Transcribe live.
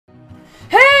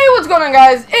What's going on,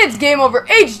 guys? It's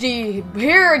GameOverHD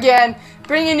here again,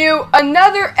 bringing you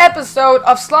another episode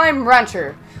of Slime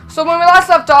Rancher. So when we last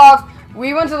left off,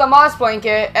 we went to the moss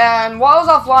blanket, and while I was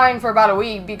offline for about a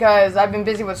week because I've been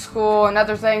busy with school and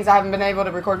other things, I haven't been able to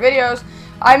record videos,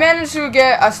 I managed to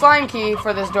get a slime key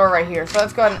for this door right here. So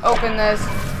let's go ahead and open this,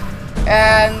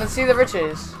 and let's see the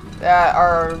riches that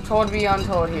are told to be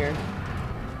untold here.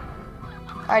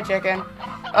 Hi, chicken.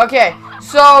 Okay,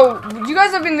 so you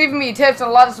guys have been leaving me tips and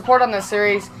a lot of support on this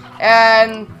series,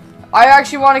 and I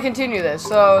actually want to continue this.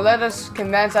 So let us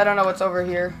commence. I don't know what's over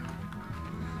here.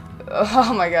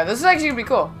 Oh my god, this is actually gonna be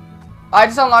cool. I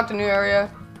just unlocked a new area.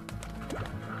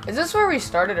 Is this where we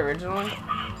started originally?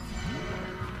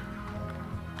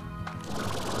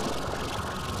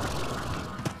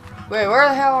 Wait, where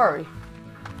the hell are we?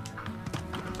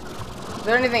 Is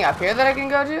there anything up here that I can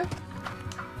go to?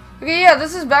 Okay, yeah,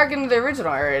 this is back in the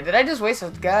original area. Did I just waste a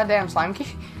goddamn slime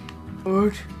key?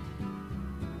 What?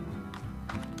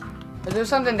 Is there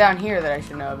something down here that I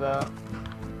should know about?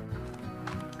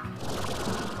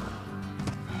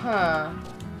 Huh.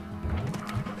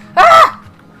 Ah!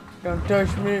 Don't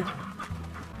touch me.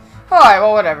 Alright,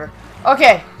 well, whatever.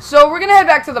 Okay, so we're gonna head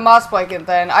back to the moss blanket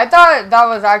then. I thought that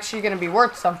was actually gonna be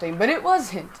worth something, but it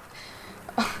wasn't.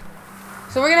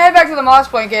 So we're gonna head back to the moss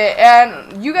blanket,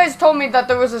 and you guys told me that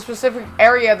there was a specific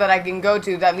area that I can go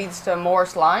to that leads to more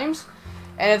slimes,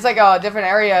 and it's like a different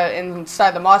area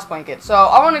inside the moss blanket. So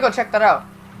I want to go check that out.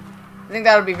 I think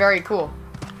that would be very cool.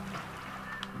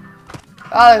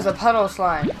 Oh, there's a puddle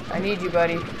slime. I need you,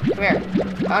 buddy. Come here.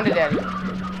 Found it, daddy.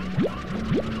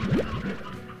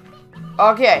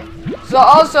 Okay. So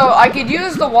also, I could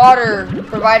use the water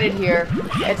provided here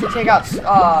and to take out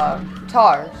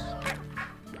tars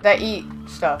that eat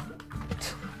stuff.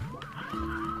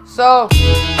 So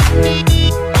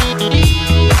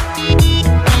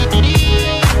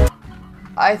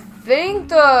I think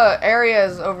the area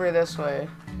is over this way,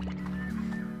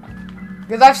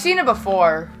 because I've seen it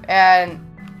before and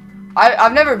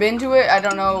I've never been to it. I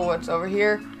don't know what's over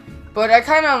here, but I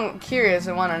kind of curious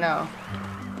and want to know.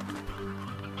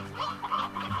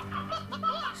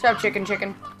 Shut up,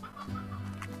 chicken.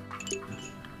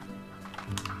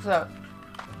 What's up?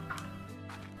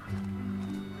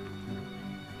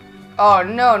 Oh,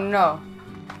 no.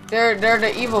 They're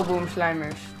the evil boom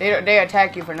slimers. They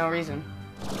attack you for no reason.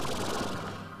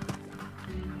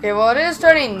 Okay, well, it is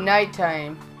turning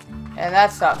nighttime, and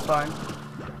that's not fun.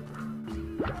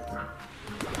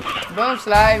 Boom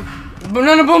slime.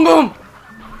 Banana boom boom.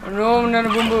 No, Nana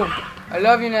boom boom. I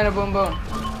love you, Nana boom boom.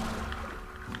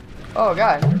 Oh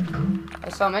god, I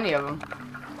saw many of them.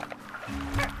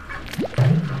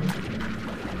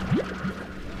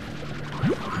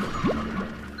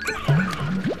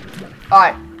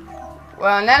 Alright.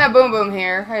 Well, Nana Boom Boom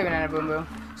here. Hey, Nana Boom Boom.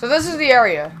 So this is the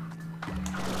area.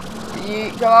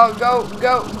 You go.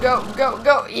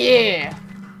 Yeah.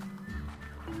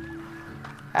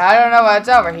 I don't know what's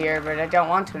over here, but I don't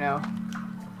want to know.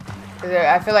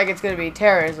 I feel like it's going to be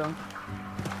terrorism.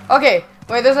 Okay.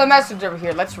 Wait, there's a message over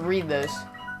here. Let's read this.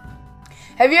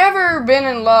 Have you ever been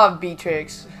in love,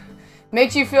 Beatrix?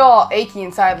 Makes you feel all achy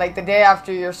inside, like the day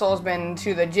after your soul's been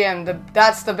to the gym.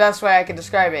 That's the best way I could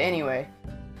describe it anyway.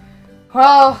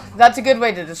 Well, that's a good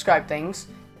way to describe things.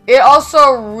 It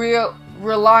also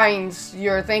realigns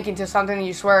your thinking to something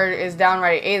you swear is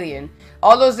downright alien.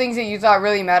 All those things that you thought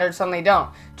really mattered suddenly don't.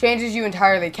 Changes you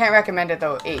entirely. Can't recommend it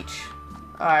though, H.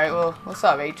 Alright, well, what's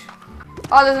up, H?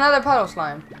 Oh, there's another puddle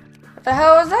slime. What the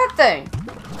hell is that thing?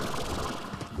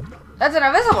 That's an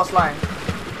invisible slime.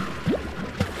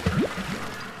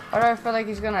 Why do I feel like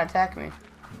he's gonna attack me?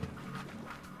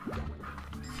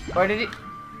 Or did he?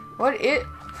 What it?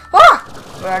 Ah!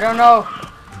 I don't know.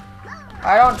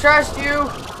 I don't trust you.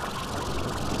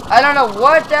 I don't know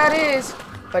what that is,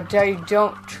 but I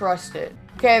don't trust it.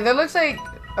 Okay, that looks like.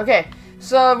 Okay,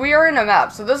 so we are in a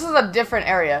map. So this is a different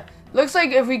area. Looks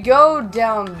like if we go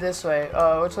down this way.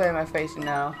 Oh, which way am I facing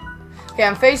now? Okay,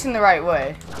 I'm facing the right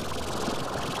way.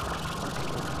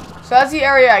 So that's the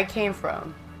area I came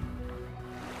from.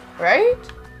 Right?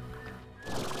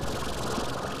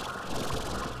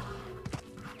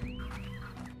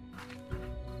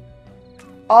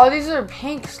 Oh, these are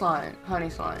pink slime, honey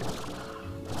slime.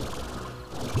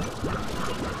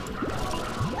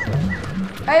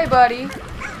 Hey, buddy.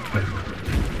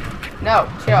 No,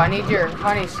 chill. I need your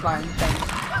honey slime thing.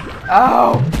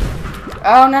 Oh,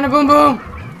 oh, Nana Boom Boom.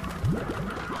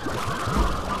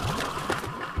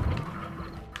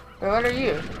 Wait, what are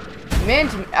you?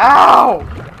 Mint. Ow!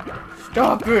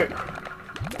 Stop it!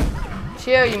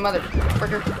 Chill, you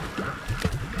motherfucker.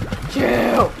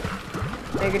 Chill!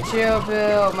 Take a chill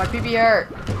pill. My pee-pee hurt.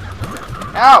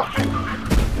 No!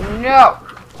 No!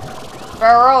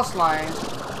 Feral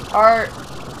slimes are...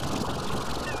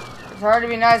 It's hard to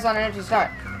be nice on an empty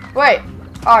stomach. Wait!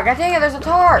 Oh, god dang it, there's a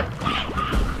tar!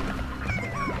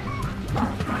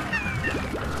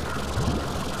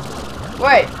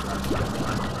 Wait.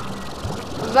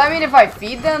 Does that mean if I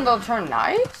feed them, they'll turn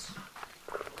nice?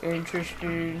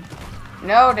 Interesting.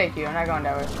 No, thank you. I'm not going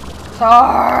that way.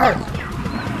 Tar!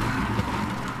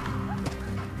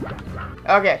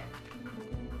 Okay.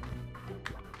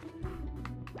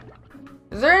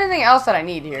 Is there anything else that I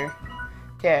need here?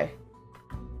 Okay.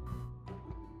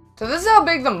 So this is how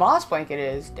big the moss blanket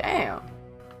is. Damn.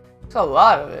 It's a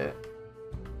lot of it.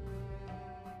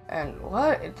 And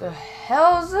what the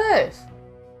hell is this?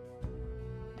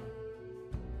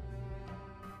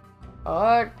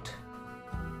 What?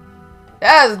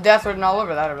 That is death written all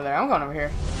over that over there. I'm going over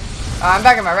here. I'm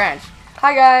back at my ranch.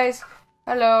 Hi guys.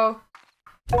 Hello.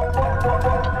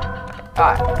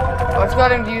 Alright. Let's go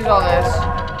ahead and use all this.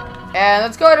 And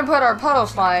let's go ahead and put our puddle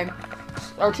slime,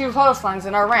 our 2 puddle slimes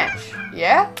in our ranch.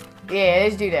 Yeah? Yeah,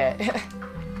 let's do that.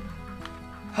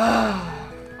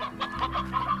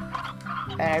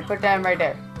 And I put them right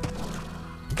there.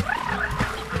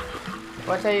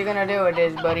 What are you gonna do with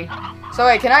this, buddy? So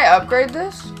wait, can I upgrade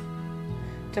this?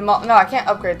 No, I can't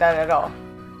upgrade that at all.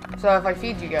 So if I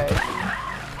feed you guys.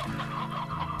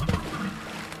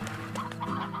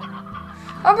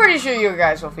 I'm pretty sure you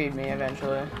guys will feed me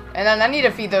eventually. And then I need to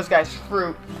feed those guys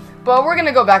fruit. But we're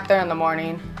gonna go back there in the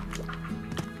morning.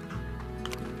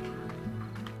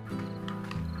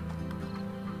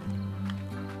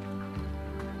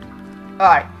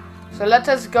 Alright, so let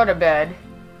us go to bed.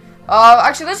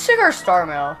 Actually, let's check our star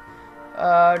mail.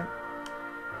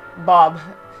 Bob.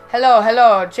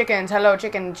 Hello, chickens. Hello,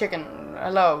 chicken.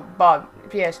 Hello, Bob.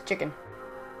 P.S. chicken.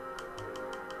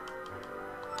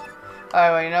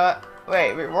 Alright, well, you know what?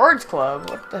 Wait, rewards club?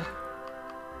 What the?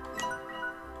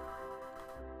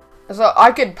 So,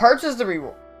 I could purchase the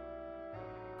reward.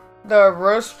 The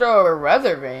roaster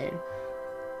weather vane.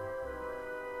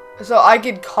 So I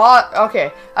could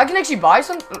okay, I can actually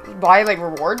buy like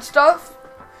reward stuff?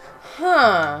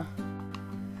 Huh.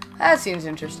 That seems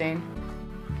interesting.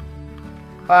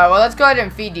 Alright, well let's go ahead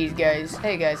and feed these guys.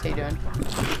 Hey guys, how you doing?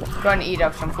 Go ahead and eat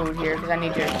up some food here, because I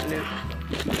need your loot.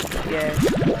 Yeah.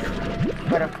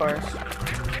 But of course.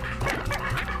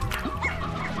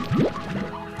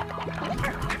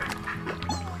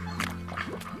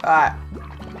 Alright.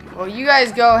 Well, you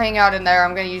guys go hang out in there.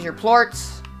 I'm gonna use your plorts.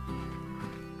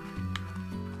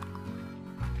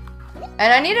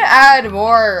 And I need to add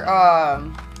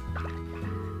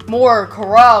more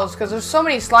corrals, because there's so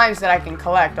many slimes that I can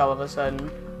collect all of a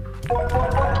sudden.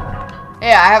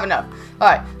 Yeah, I have enough.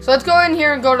 Alright, so let's go in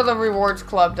here and go to the rewards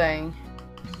club thing.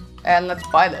 And let's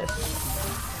buy this.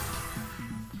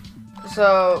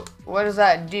 So, what does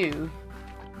that do?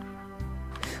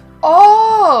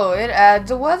 Oh, it adds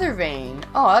a weather vane.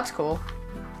 Oh, that's cool.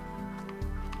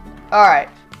 Alright.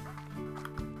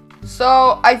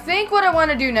 So, I think what I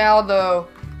want to do now, though,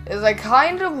 is I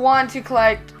kind of want to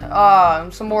collect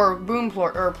some more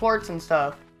plorts and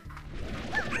stuff.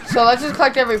 So, let's just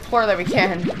collect every plort that we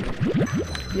can.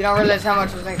 You don't realize how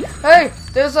much this thing... Hey!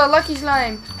 There's a lucky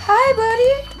slime! Hi,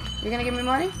 buddy! You gonna give me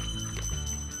money?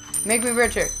 Make me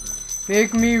richer.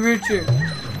 Make me richer.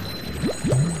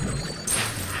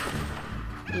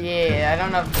 Yeah, I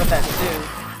don't know what that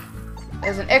do.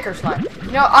 There's an ichor slime.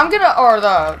 You know, or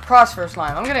the crossfur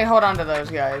slime. I'm gonna hold on to those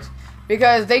guys.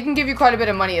 Because they can give you quite a bit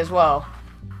of money as well.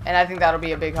 And I think that'll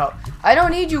be a big help. I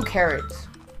don't need you carrots.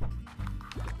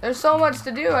 There's so much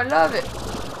to do. I love it.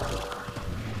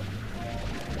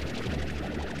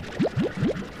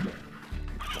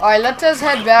 Alright, let us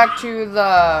head back to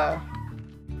the...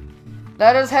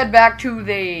 Let us head back to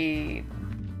the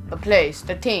place.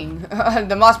 The thing.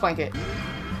 The moss blanket.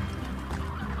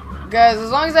 Guys,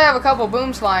 as long as I have a couple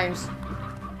boom slimes,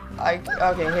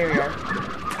 okay, here we are.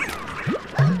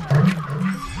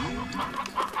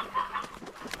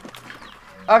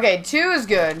 Okay, 2 is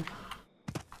good.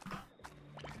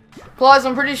 Plus,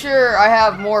 I'm pretty sure I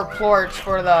have more plorts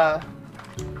for the...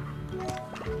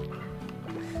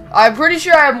 I'm pretty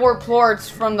sure I have more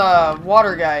plorts from the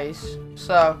water guys.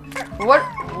 So,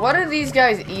 what do these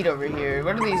guys eat over here?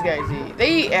 What do these guys eat?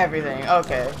 They eat everything.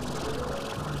 Okay.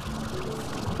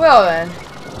 Well then.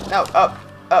 No, up,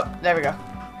 there we go.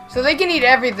 So they can eat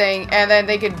everything, and then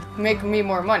they could make me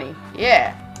more money.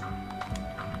 Yeah.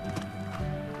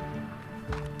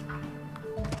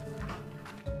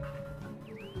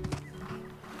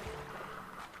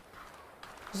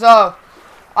 So,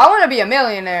 I want to be a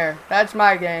millionaire. That's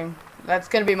my game. That's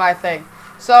gonna be my thing.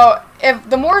 So, if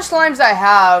the more slimes I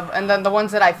have, and then the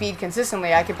ones that I feed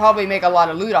consistently, I could probably make a lot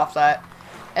of loot off that.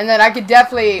 And then I could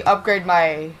definitely upgrade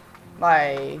my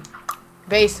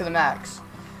base to the max.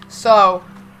 So,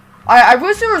 I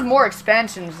wish there was more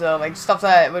expansions, though, like stuff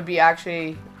that would be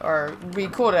actually, or be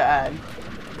cool to add.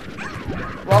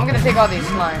 Well, I'm going to take all these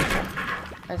slimes.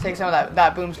 And take some of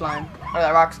that boom slime, or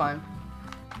that rock slime.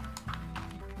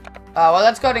 Well,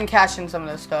 let's go ahead and cash in some of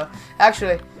this stuff.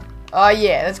 Actually,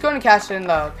 yeah, let's go ahead and cash in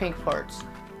the pink parts.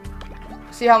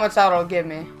 See how much that'll give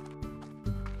me.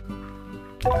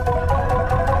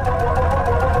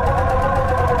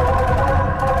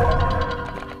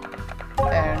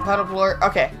 And puddle plort.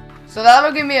 Okay, so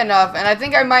that'll give me enough, and I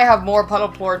think I might have more puddle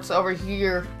plorts over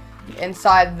here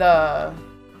inside my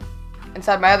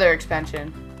other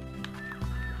expansion.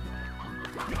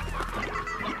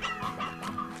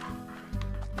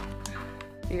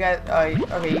 You guys,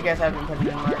 okay, you guys have been putting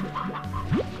in work.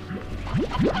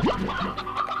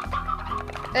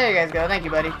 There you guys go. Thank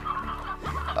you, buddy.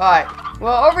 Alright.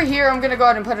 Well, over here, I'm going to go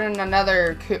ahead and put in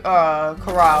another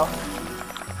corral.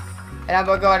 And I'm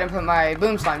going to go ahead and put my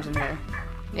boom slimes in here.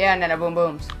 Yeah, and then boom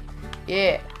booms.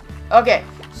 Yeah. Okay.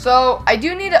 So, I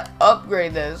do need to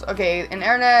upgrade this. Okay, an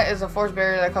airnet is a force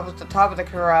barrier that covers the top of the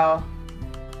corral.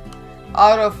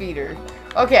 Auto feeder.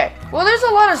 Okay. Well, there's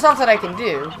a lot of stuff that I can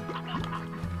do.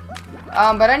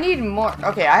 But I need more.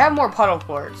 Okay, I have more puddle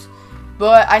plorts.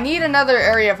 But I need another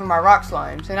area for my rock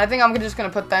slimes. And I think I'm just going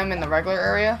to put them in the regular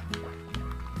area.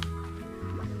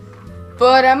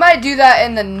 But I might do that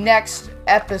in the next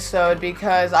episode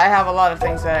because I have a lot of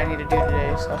things that I need to do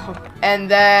today. So, and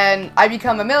then I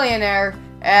become a millionaire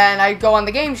and I go on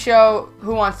the game show,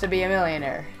 Who Wants to Be a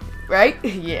Millionaire? Right?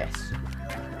 Yes.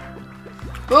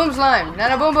 Boom slime.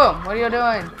 Nana boom boom. What are you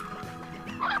doing?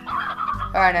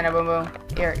 Alright, Nana boom boom.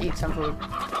 Here, eat some food.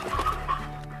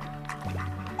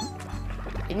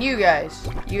 And you guys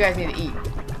need to eat.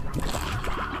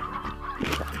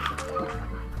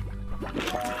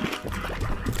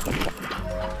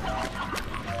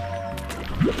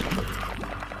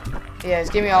 Yes,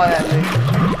 give me all of that loot.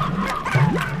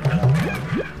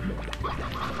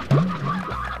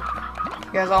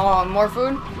 You guys all want more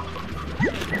food?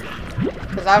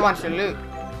 Because I want your loot.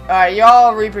 Alright,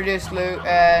 y'all reproduce loot,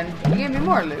 and you give me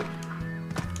more loot.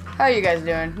 How are you guys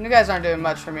doing? You guys aren't doing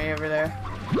much for me over there.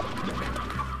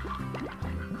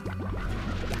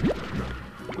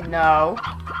 No.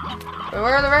 Wait,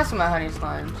 where are the rest of my honey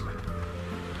slimes?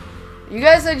 You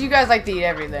guys said you guys like to eat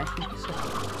everything.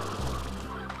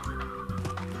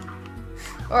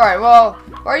 Alright, well,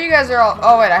 where you guys are all...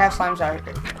 Oh, wait, I have slimes out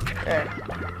here. Right.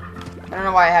 I don't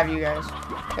know why I have you guys.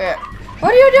 Wait,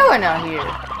 what are you doing out here?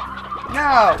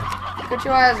 No. Put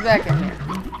your ass back in here.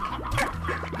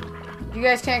 You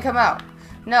guys can't come out.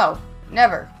 No.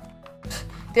 Never.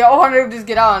 They all want to just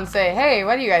get out and say, hey,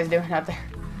 what are you guys doing out there?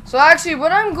 So actually,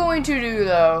 what I'm going to do,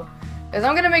 though, is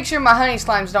I'm going to make sure my honey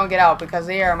slimes don't get out because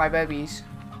they are my babies.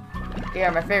 They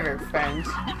are my favorite friends.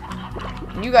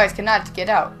 And you guys cannot get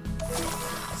out.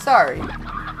 Sorry.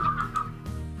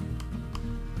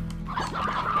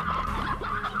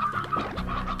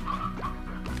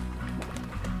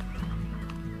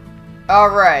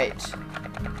 Alright.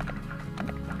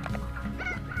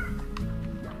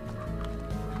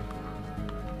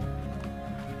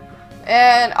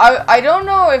 And I don't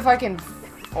know if I can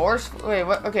force... Wait,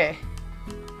 what? Okay.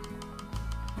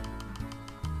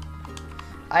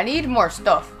 I need more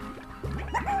stuff.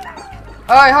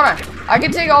 Alright, hold on. I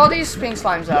can take all these pink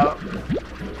slimes out.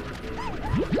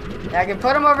 And I can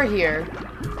put them over here.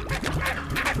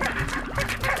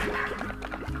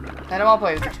 Let them all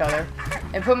play with each other.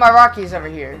 And put my Rockies over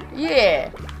here.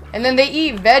 Yeah. And then they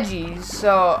eat veggies.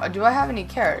 So, do I have any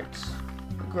carrots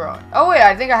growing? Oh, wait.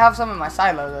 I think I have some in my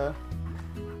silo, though.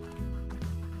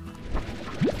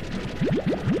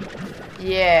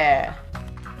 Yeah.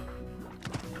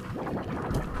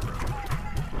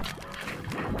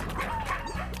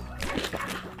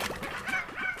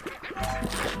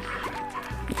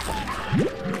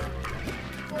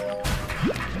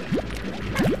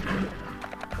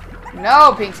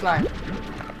 No, pink slime.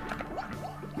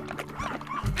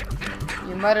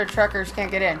 You mother truckers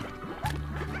can't get in.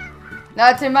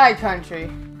 Not in my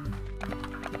country.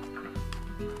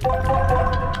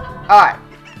 Alright.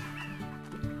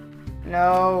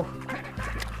 No.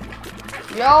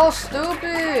 Y'all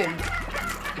stupid.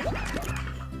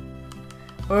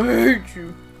 I hate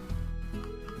you.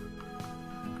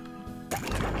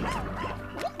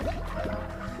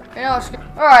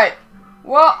 Alright.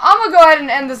 Well, I'm gonna go ahead and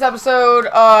end this episode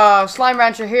of Slime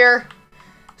Rancher here.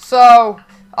 So,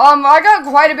 I got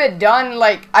quite a bit done.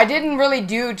 Like, I didn't really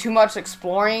do too much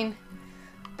exploring.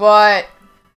 But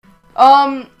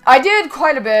I did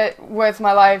quite a bit with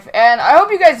my life, and I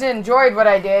hope you guys enjoyed what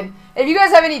I did. If you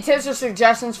guys have any tips or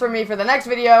suggestions for me for the next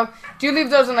video, do leave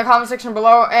those in the comment section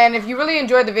below. And if you really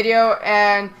enjoyed the video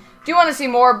and do want to see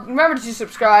more, remember to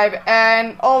subscribe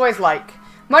and always like.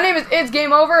 My name is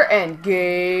ItsGameOver, and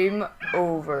game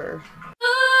over.